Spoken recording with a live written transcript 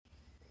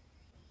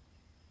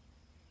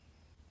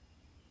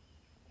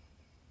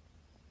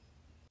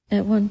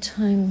At one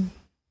time,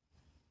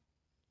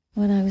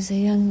 when I was a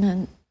young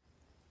nun,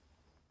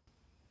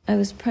 I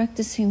was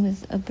practicing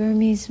with a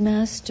Burmese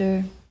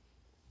master,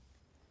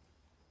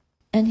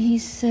 and he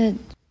said,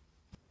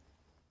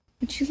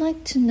 "Would you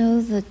like to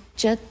know the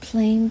jet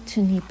plane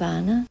to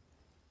Nibbana?"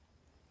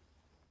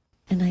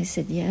 And I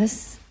said,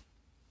 "Yes."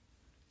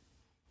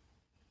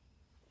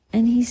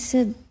 And he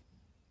said,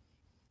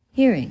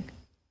 "Hearing."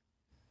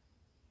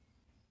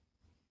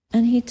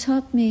 And he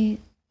taught me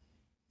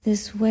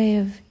this way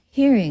of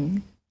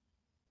hearing,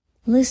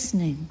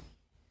 listening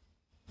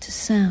to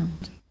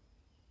sound.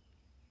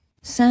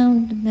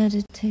 Sound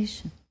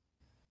meditation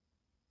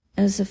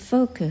as a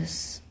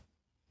focus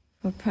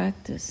for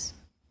practice.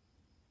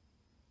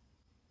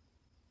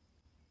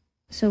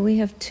 So we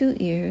have two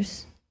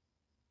ears,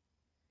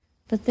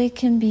 but they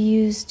can be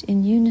used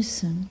in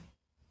unison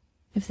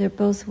if they're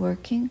both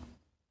working.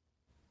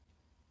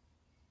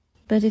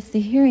 But if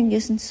the hearing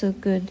isn't so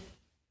good,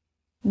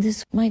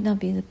 this might not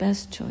be the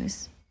best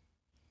choice.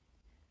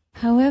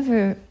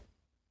 However,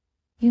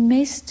 you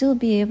may still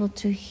be able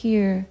to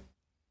hear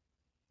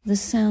the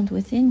sound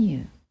within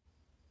you.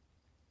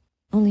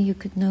 Only you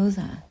could know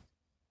that.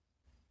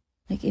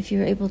 Like if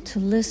you're able to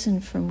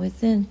listen from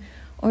within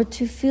or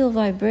to feel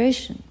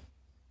vibration.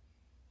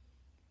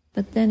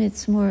 But then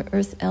it's more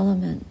earth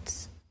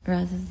elements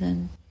rather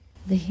than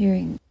the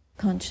hearing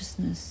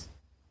consciousness.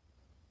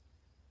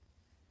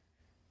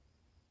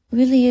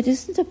 Really, it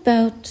isn't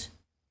about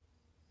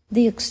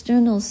the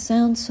external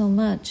sound so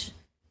much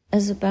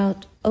as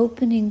about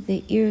opening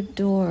the ear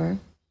door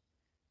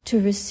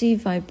to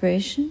receive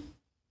vibration,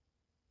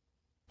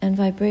 and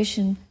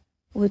vibration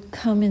would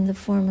come in the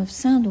form of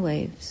sound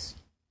waves.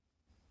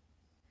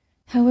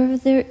 However,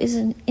 there is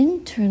an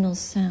internal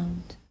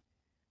sound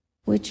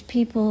which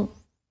people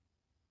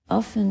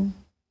often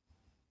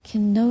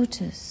can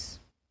notice.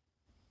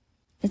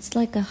 It's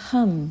like a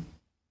hum,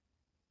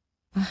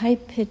 a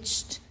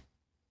high-pitched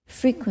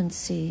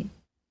frequency,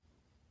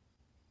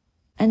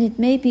 and it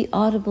may be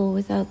audible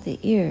without the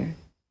ear.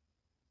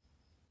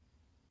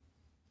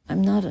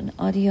 I'm not an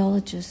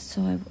audiologist,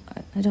 so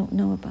I don't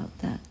know about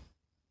that.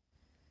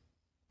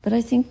 But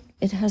I think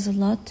it has a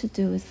lot to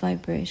do with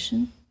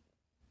vibration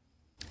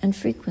and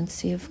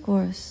frequency, of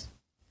course.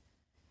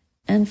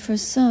 And for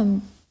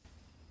some,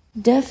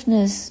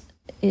 deafness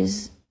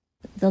is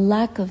the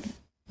lack of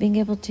being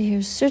able to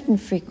hear certain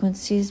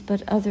frequencies,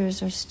 but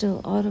others are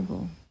still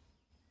audible.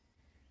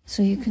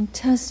 So you can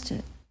test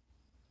it.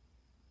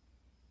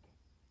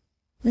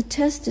 The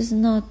test is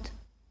not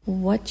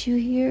what you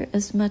hear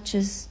as much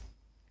as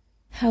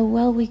how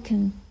well we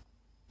can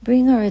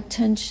bring our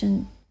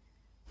attention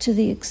to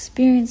the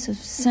experience of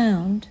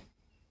sound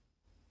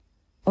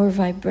or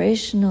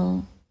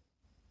vibrational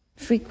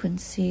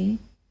frequency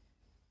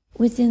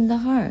within the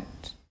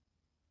heart,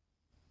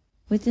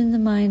 within the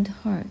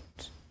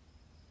mind-heart,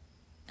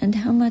 and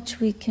how much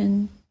we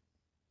can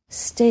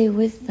stay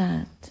with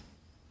that.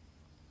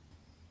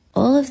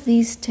 All of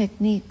these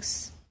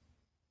techniques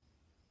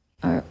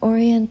are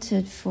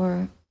oriented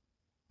for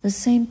the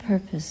same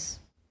purpose.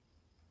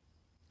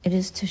 It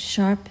is to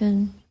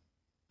sharpen,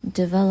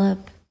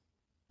 develop,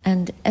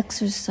 and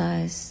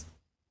exercise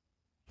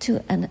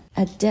to an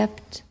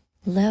adept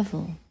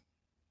level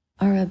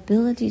our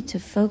ability to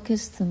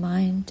focus the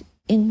mind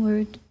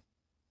inward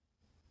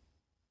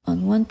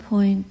on one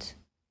point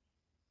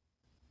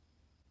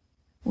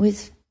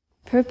with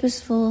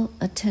purposeful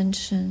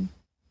attention,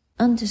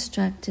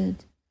 undistracted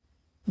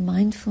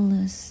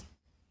mindfulness,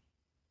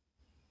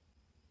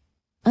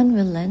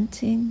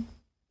 unrelenting,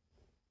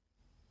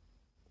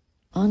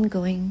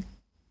 ongoing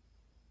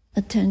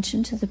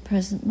attention to the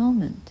present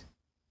moment.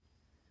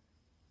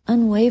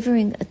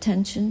 Unwavering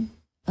attention,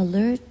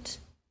 alert,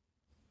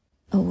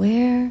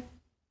 aware,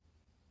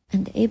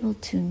 and able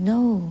to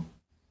know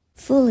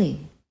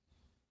fully,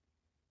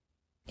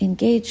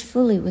 engage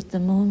fully with the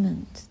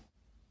moment,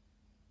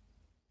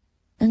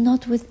 and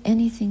not with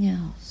anything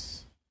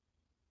else.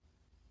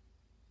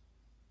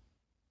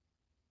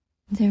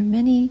 There are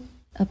many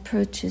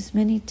approaches,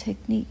 many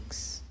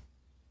techniques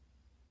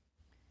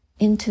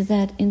into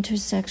that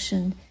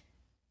intersection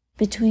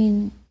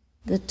between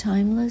the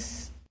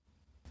timeless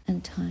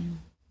and time.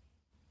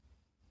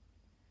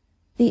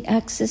 The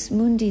axis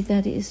mundi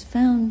that is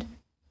found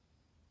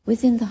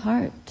within the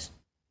heart,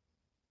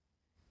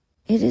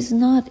 it is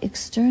not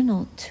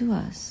external to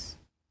us.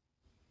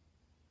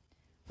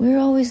 We're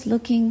always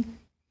looking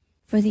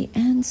for the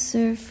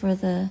answer, for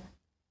the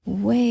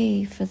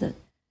way, for the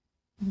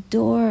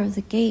door,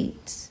 the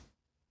gate,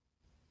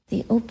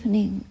 the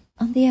opening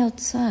on the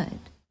outside.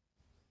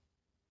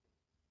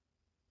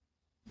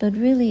 But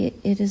really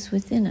it is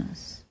within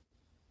us.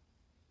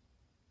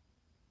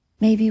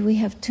 Maybe we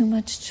have too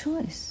much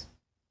choice.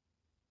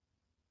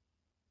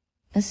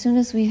 As soon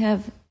as we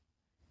have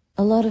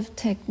a lot of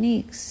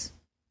techniques,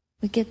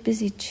 we get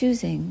busy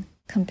choosing,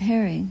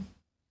 comparing.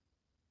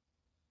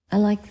 I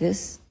like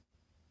this.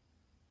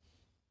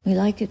 We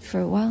like it for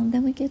a while and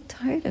then we get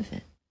tired of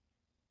it.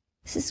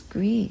 This is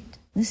greed.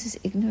 This is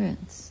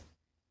ignorance.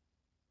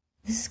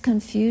 This is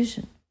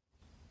confusion.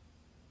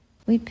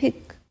 we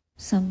pick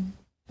some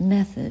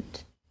method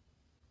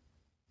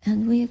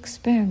and we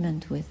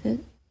experiment with it.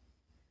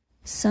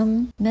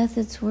 Some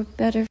methods work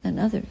better than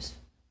others.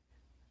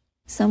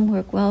 Some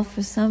work well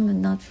for some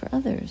and not for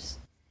others.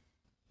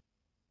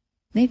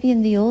 Maybe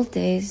in the old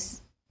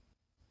days,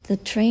 the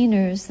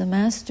trainers, the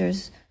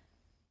masters,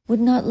 would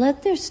not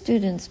let their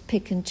students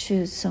pick and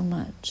choose so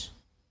much.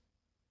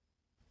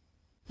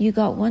 You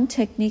got one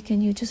technique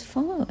and you just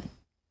follow it.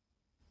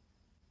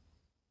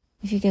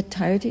 If you get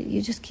tired of it,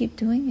 you just keep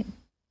doing it.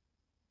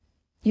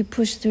 You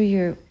push through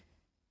your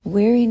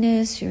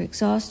weariness, your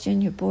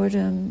exhaustion, your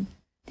boredom.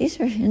 These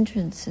are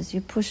hindrances.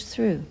 You push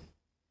through.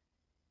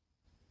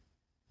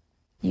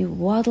 You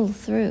waddle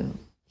through.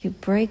 You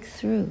break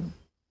through,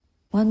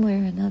 one way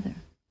or another.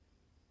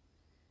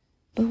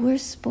 But we're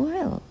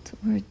spoiled.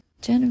 We're a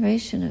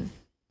generation of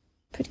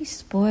pretty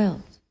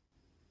spoiled.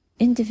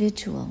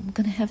 Individual. I'm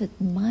going to have it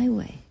my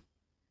way.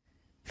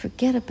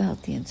 Forget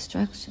about the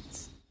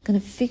instructions. I'm going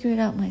to figure it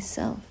out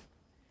myself.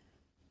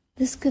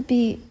 This could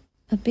be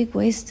a big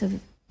waste of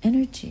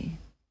energy.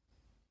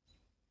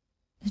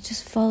 You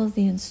just follow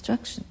the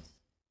instructions.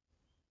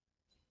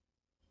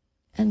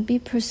 And be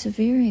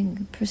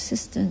persevering,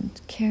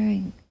 persistent,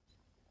 caring,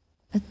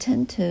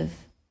 attentive,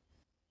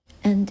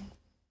 and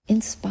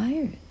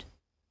inspired.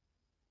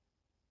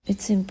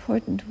 It's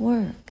important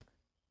work.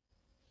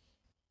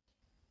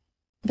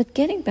 But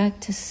getting back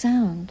to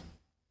sound,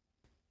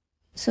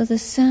 so the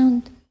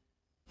sound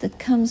that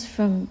comes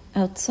from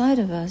outside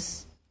of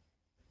us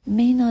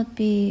may not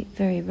be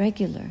very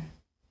regular.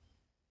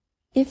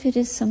 If it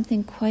is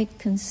something quite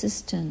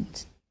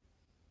consistent,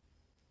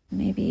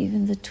 maybe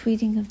even the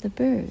tweeting of the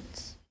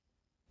birds,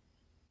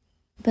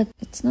 but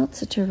it's not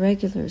such a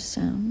regular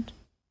sound.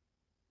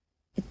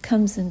 It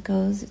comes and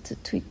goes. It's a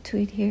tweet,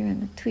 tweet here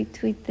and a tweet,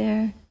 tweet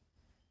there,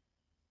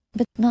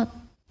 but not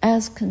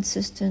as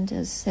consistent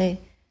as, say,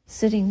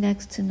 sitting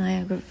next to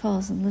Niagara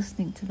Falls and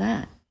listening to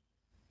that,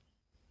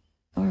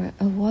 or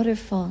a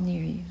waterfall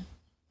near you.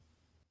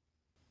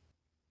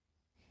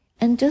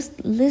 And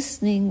just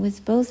listening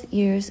with both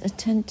ears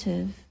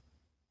attentive,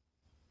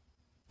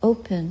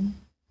 open,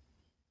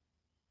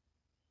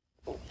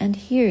 and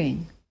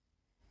hearing.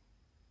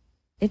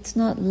 It's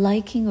not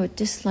liking or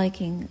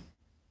disliking.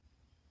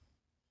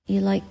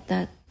 You like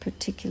that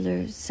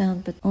particular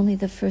sound, but only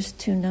the first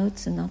two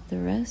notes and not the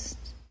rest.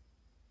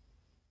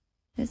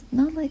 It's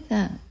not like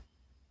that.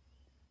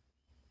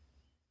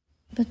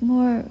 But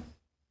more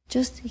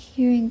just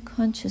hearing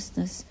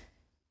consciousness,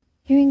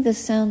 hearing the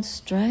sound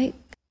strike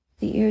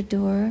the ear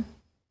door,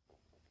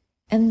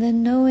 and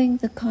then knowing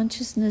the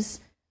consciousness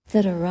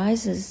that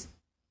arises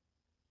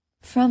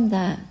from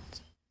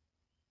that,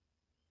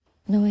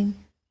 knowing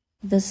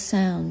the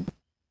sound,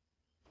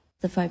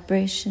 the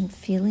vibration,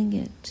 feeling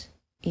it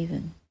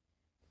even,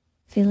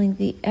 feeling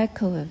the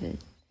echo of it.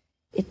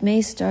 It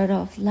may start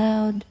off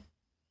loud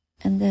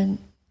and then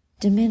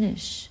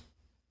diminish,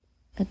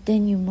 a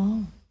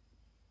denouement.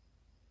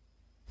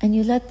 And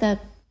you let that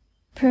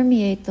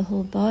permeate the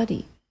whole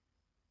body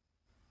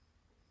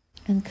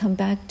and come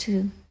back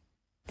to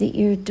the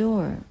ear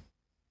door.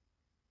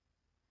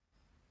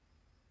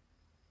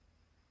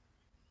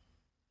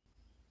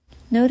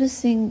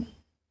 Noticing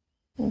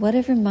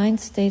whatever mind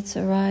states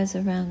arise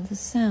around the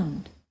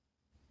sound.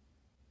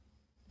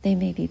 They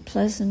may be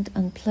pleasant,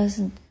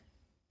 unpleasant,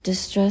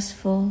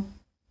 distressful,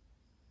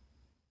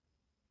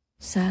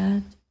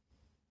 sad,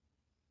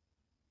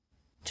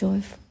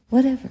 joyful,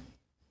 whatever.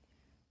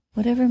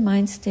 Whatever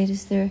mind state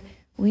is there,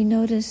 we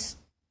notice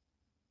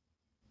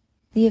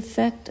the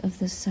effect of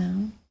the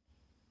sound,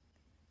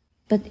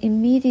 but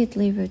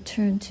immediately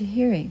return to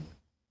hearing,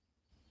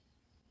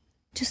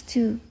 just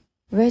to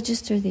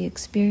register the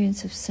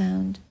experience of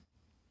sound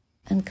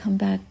and come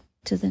back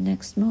to the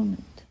next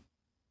moment.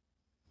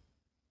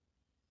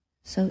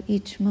 So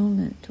each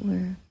moment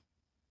we're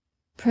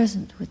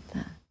present with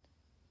that.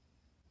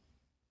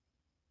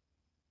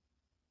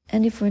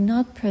 And if we're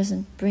not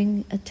present,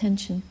 bring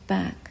attention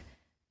back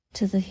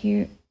to the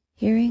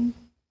hearing,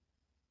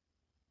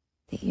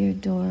 the ear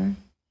door,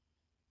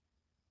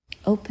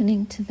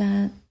 opening to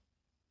that,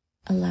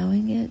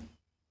 allowing it,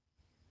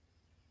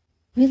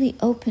 really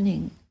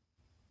opening,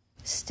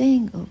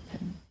 staying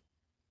open,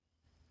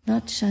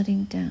 not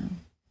shutting down,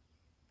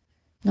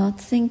 not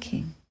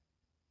thinking.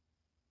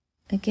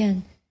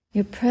 Again,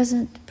 your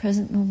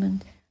present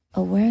moment,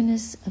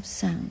 awareness of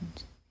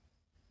sound.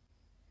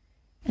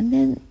 And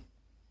then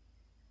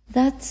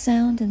that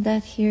sound and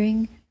that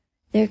hearing,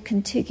 they're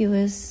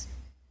contiguous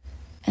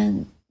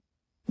and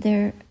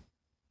they're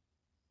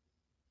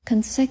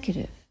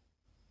consecutive.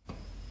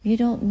 You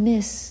don't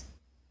miss,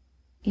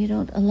 you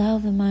don't allow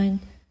the mind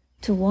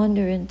to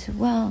wander into,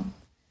 well,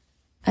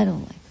 I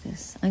don't like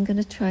this, I'm going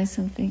to try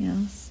something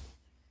else.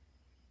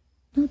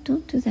 No,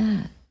 don't do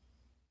that.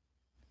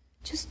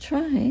 Just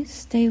try,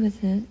 stay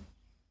with it,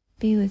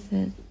 be with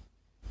it,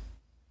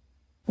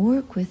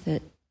 work with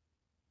it.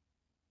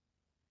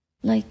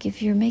 Like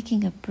if you're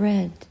making a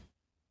bread,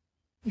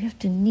 you have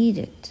to knead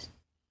it,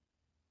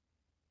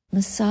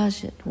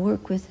 massage it,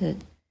 work with it,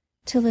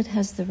 till it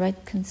has the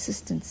right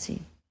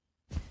consistency.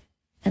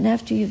 And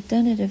after you've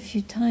done it a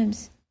few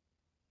times,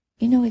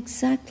 you know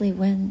exactly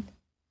when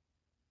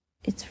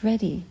it's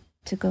ready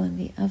to go in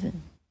the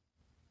oven.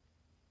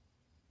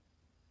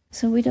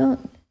 So we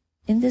don't,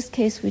 in this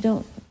case, we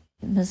don't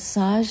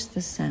massage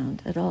the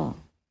sound at all.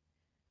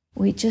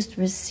 We just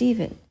receive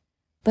it.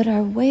 But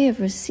our way of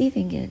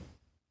receiving it,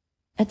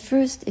 at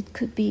first it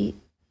could be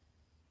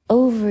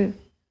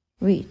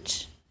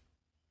overreach,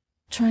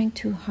 trying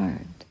too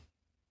hard.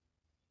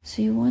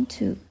 So you want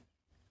to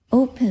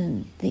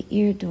open the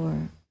ear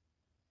door,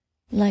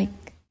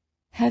 like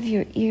have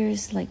your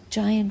ears like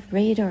giant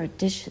radar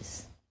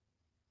dishes,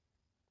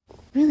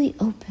 really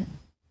open,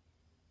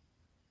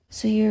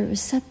 so you're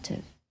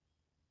receptive.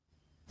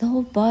 The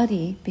whole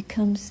body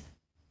becomes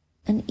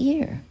an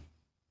ear.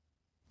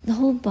 The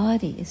whole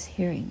body is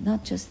hearing,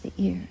 not just the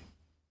ear.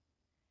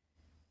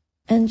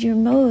 And your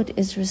mode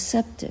is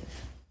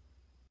receptive.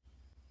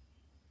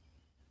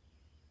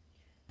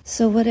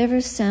 So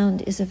whatever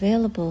sound is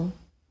available,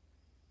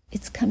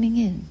 it's coming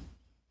in.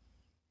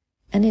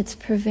 And it's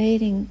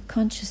pervading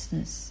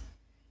consciousness.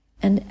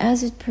 And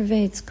as it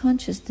pervades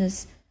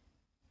consciousness,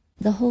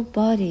 the whole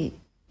body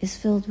is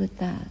filled with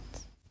that.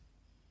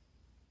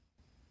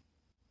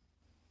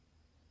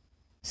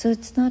 So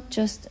it's not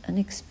just an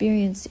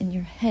experience in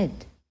your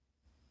head,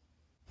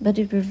 but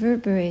it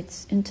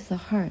reverberates into the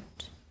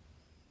heart.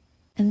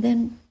 And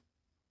then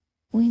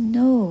we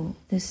know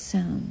this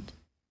sound.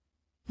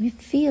 We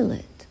feel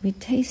it. We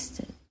taste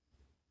it.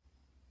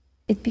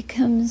 It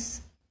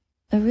becomes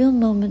a real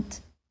moment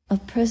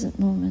of present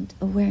moment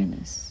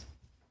awareness,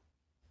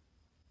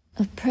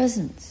 of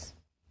presence,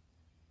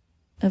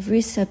 of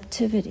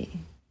receptivity,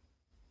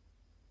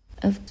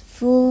 of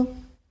full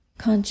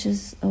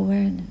conscious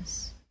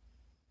awareness.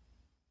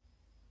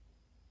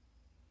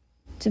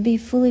 To be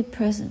fully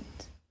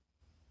present.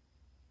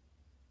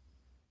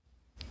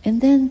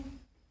 And then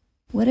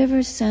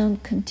whatever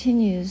sound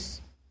continues,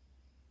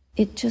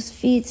 it just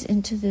feeds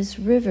into this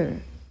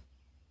river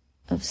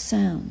of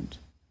sound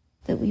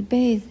that we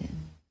bathe in.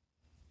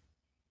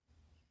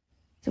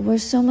 So we're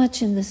so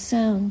much in the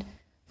sound,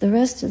 the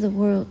rest of the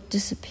world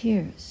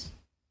disappears.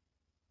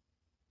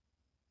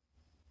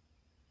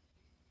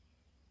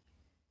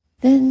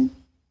 Then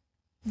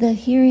the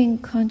hearing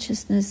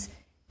consciousness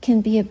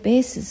can be a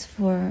basis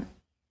for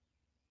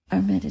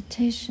our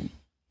meditation,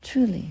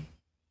 truly.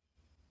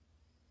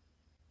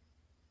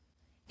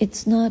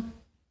 It's not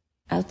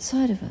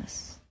outside of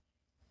us.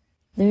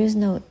 There is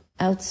no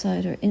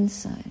outside or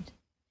inside.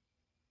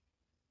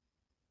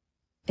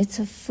 It's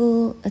a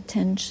full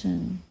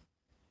attention,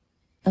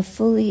 a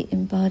fully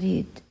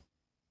embodied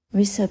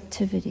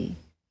receptivity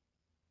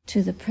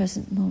to the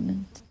present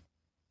moment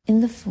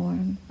in the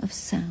form of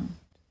sound.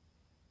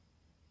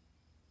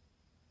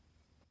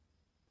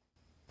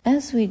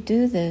 As we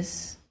do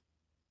this,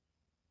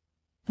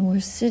 and we're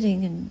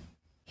sitting and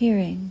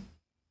hearing,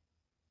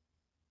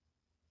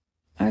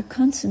 our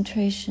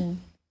concentration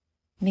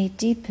may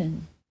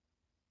deepen.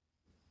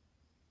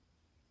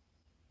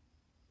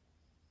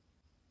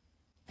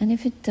 And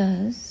if it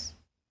does,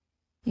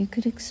 you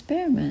could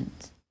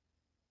experiment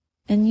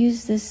and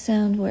use this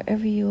sound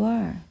wherever you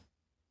are.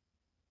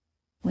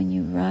 When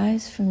you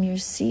rise from your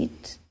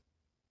seat,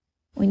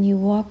 when you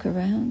walk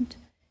around,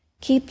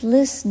 keep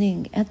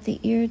listening at the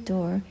ear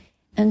door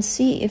and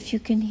see if you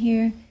can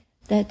hear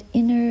that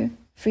inner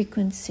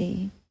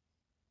frequency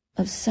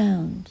of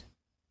sound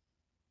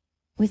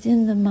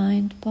within the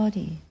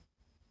mind-body.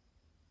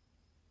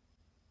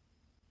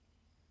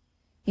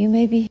 You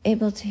may be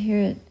able to hear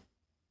it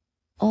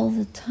all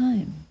the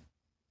time.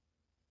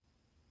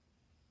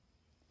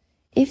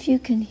 If you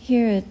can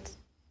hear it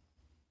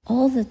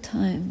all the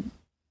time,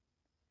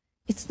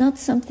 it's not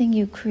something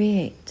you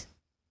create.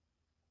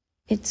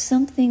 It's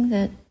something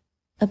that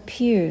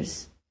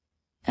appears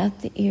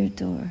at the ear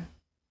door.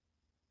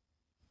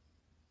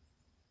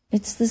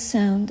 It's the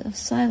sound of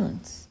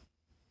silence.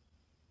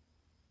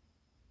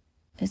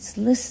 It's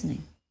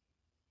listening.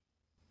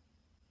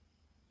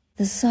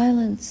 The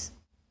silence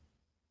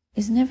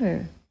is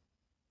never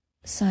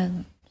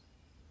silent,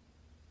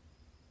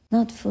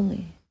 not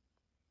fully.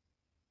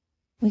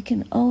 We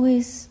can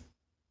always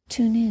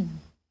tune in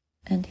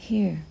and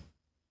hear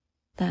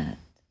that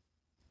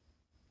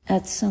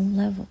at some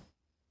level.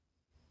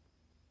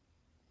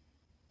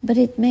 But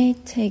it may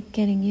take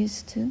getting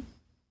used to,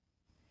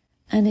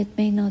 and it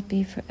may not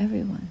be for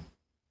everyone.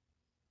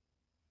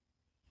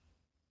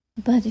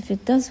 But if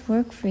it does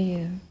work for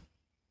you,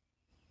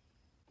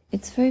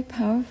 it's very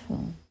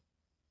powerful.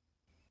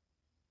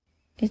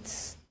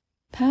 Its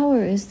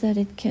power is that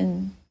it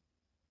can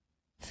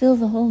fill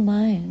the whole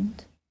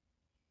mind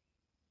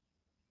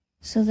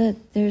so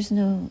that there's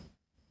no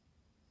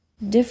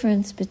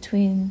difference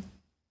between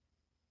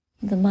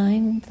the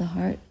mind, the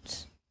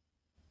heart,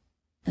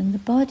 and the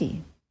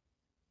body.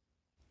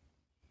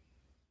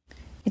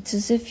 It's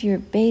as if you're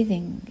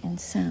bathing in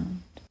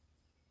sound.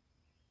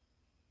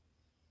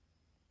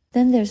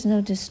 Then there's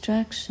no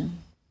distraction.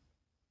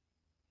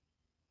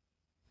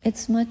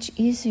 It's much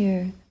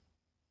easier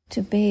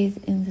to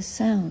bathe in the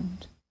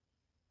sound.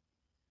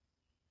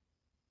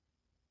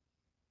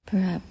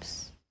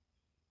 perhaps,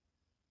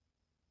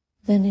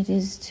 than it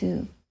is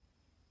to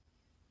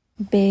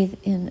bathe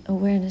in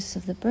awareness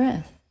of the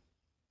breath.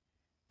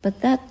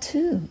 But that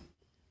too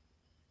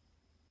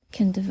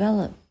can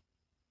develop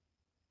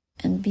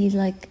and be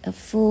like a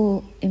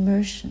full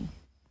immersion.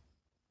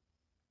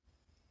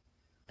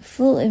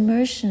 Full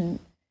immersion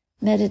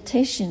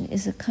meditation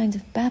is a kind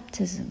of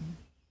baptism.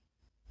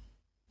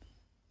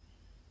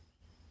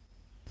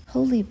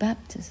 Holy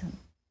baptism.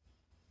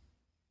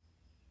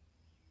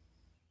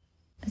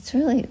 It's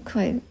really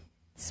quite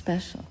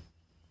special.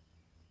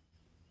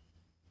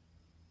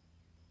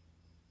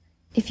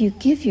 If you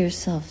give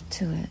yourself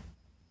to it,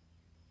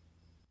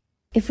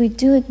 if we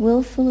do it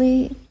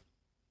willfully, it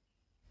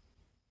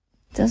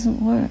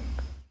doesn't work.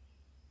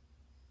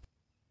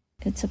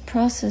 It's a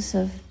process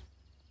of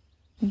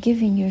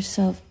giving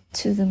yourself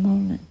to the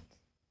moment.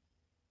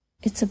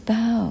 It's a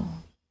bow.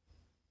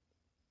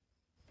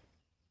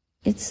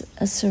 It's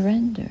a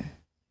surrender.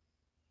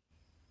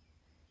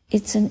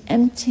 It's an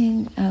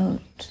emptying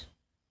out.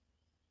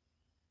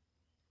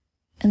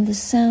 And the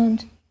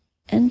sound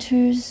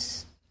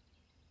enters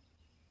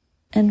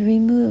and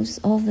removes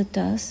all the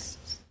dust,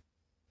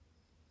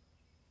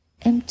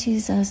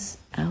 empties us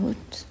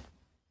out,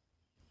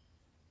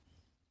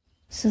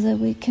 so that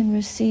we can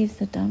receive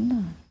the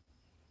Dhamma.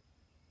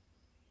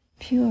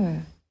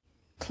 Pure,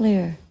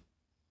 clear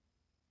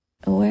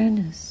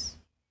awareness,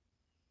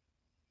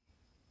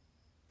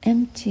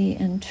 empty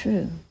and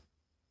true.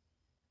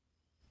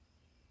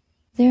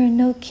 There are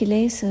no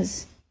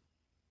kilesas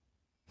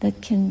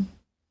that can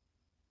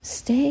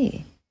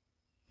stay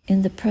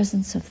in the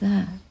presence of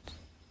that.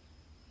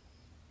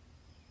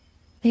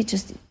 They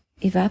just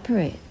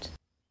evaporate.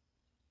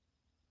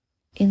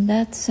 In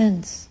that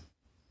sense,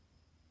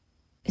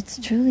 it's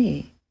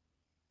truly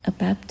a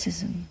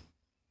baptism.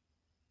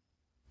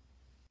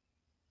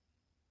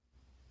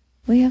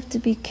 We have to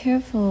be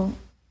careful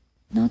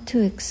not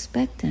to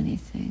expect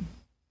anything.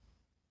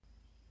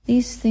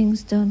 These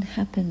things don't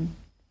happen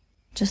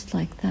just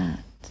like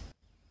that.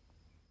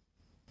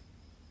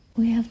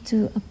 We have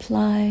to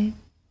apply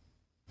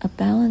a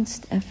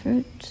balanced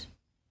effort,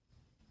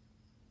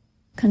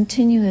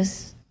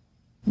 continuous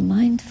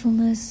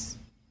mindfulness,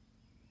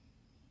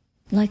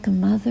 like a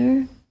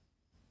mother,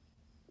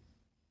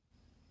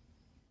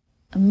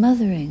 a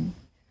mothering,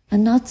 a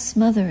not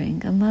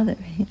smothering, a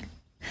mothering,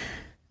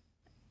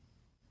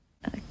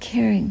 a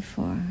caring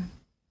for,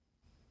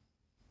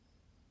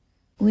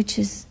 which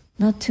is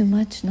not too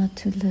much, not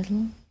too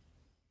little,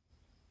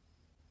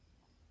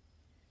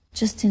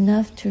 just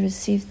enough to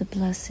receive the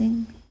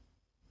blessing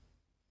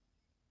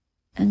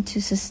and to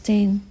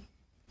sustain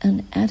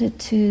an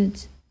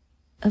attitude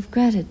of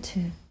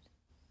gratitude.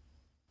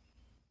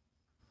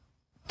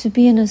 To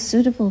be in a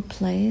suitable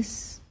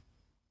place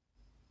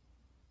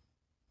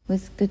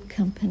with good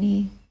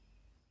company,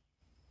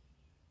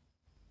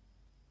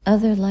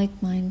 other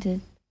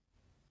like-minded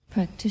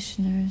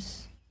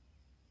practitioners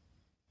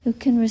who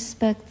can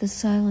respect the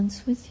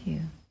silence with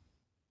you,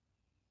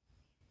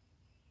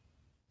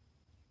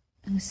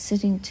 and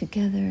sitting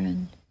together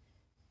and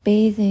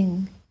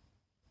bathing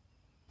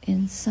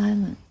in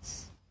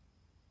silence.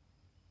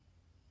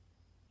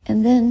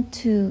 And then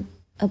to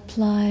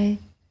apply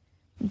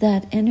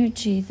that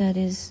energy that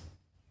is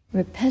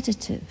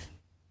repetitive.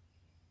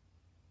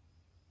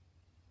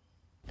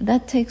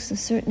 That takes a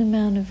certain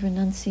amount of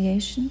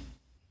renunciation,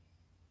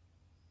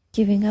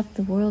 giving up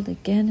the world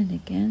again and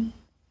again,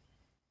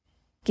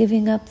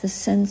 giving up the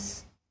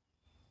sense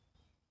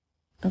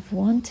of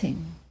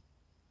wanting.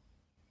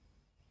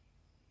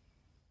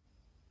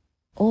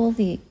 All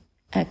the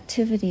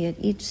activity at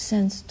each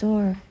sense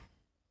door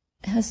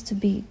has to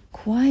be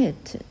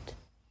quieted,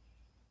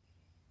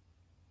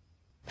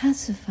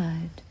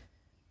 pacified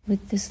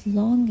with this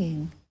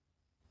longing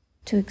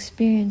to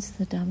experience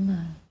the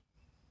Dhamma.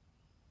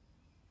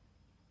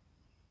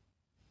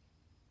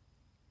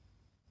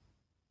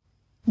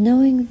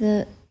 Knowing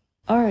the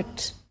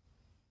art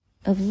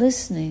of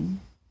listening,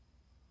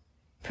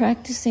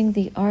 practicing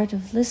the art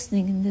of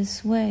listening in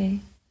this way,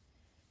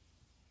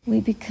 we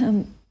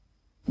become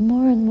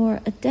more and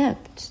more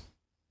adept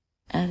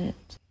at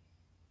it.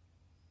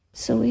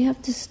 So we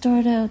have to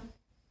start out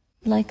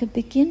like a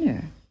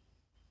beginner,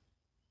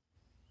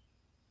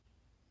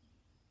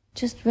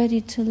 just ready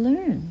to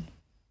learn.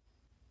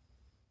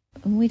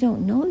 And we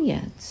don't know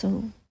yet,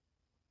 so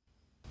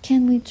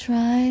can we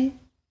try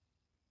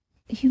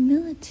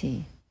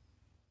humility?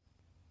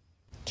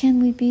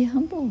 Can we be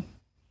humble?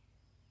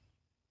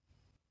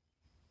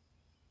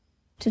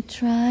 To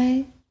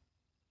try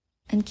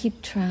and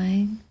keep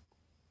trying.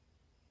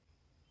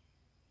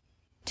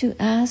 To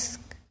ask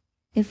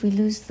if we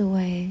lose the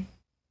way.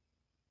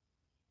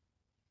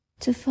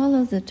 To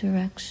follow the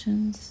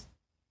directions.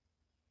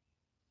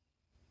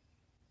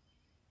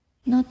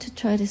 Not to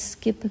try to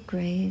skip a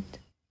grade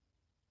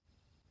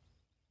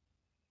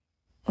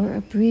or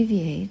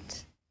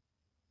abbreviate.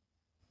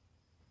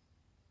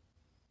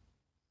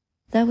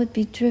 That would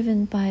be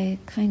driven by a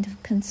kind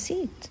of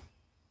conceit.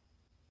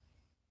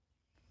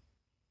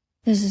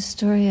 There's a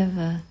story of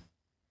a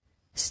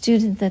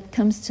student that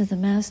comes to the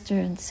master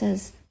and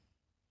says,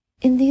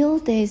 in the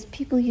old days,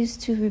 people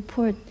used to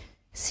report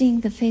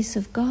seeing the face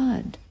of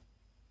God.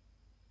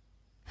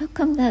 How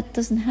come that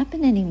doesn't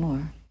happen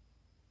anymore?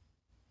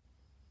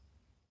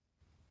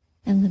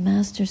 And the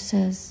master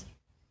says,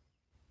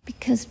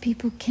 because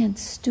people can't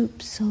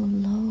stoop so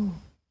low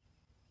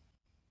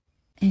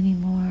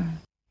anymore.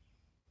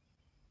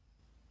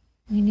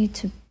 We need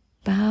to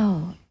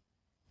bow,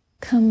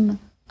 come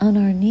on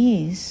our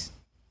knees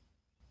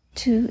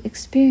to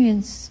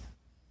experience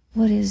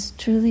what is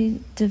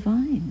truly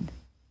divine.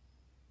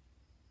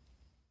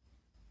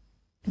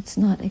 It's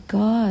not a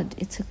God,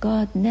 it's a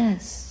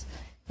godness.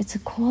 It's a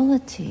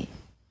quality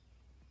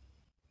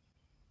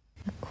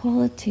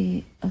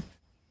of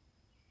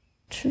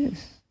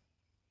truth.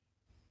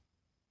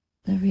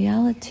 The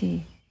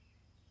reality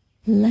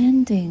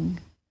landing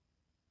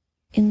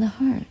in the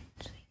heart.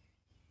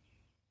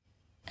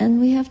 And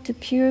we have to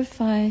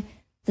purify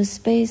the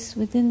space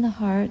within the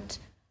heart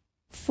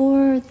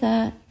for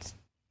that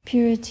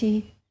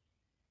purity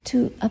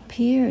to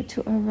appear,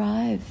 to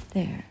arrive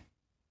there.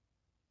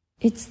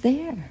 It's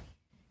there,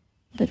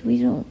 but we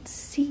don't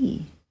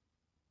see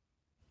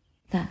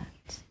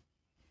that.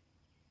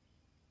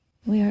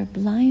 We are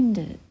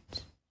blinded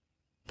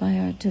by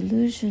our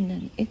delusion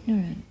and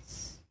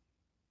ignorance.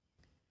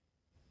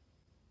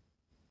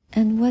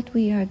 And what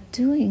we are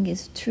doing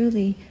is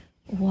truly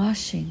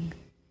washing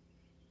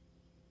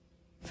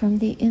from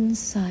the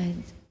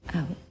inside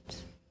out.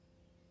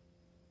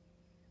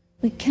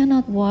 We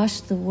cannot wash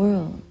the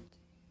world,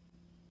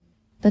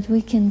 but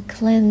we can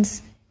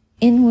cleanse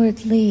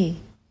inwardly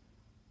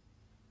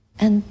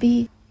and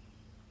be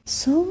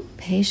so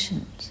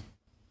patient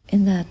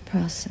in that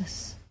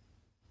process.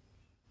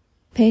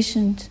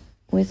 Patient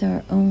with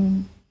our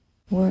own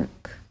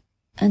work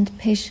and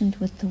patient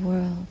with the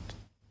world.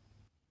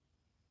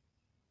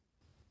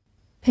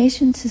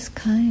 Patience is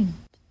kind.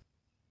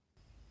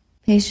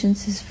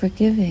 Patience is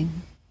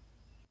forgiving.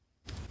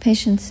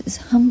 Patience is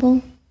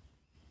humble.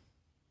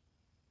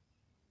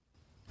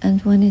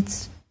 And when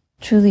it's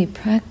truly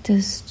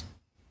practiced,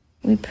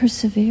 we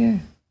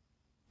persevere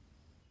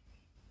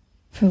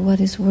for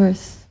what is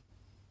worth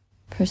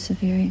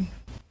persevering.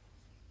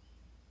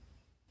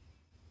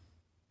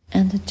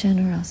 And a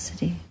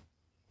generosity,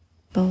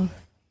 both.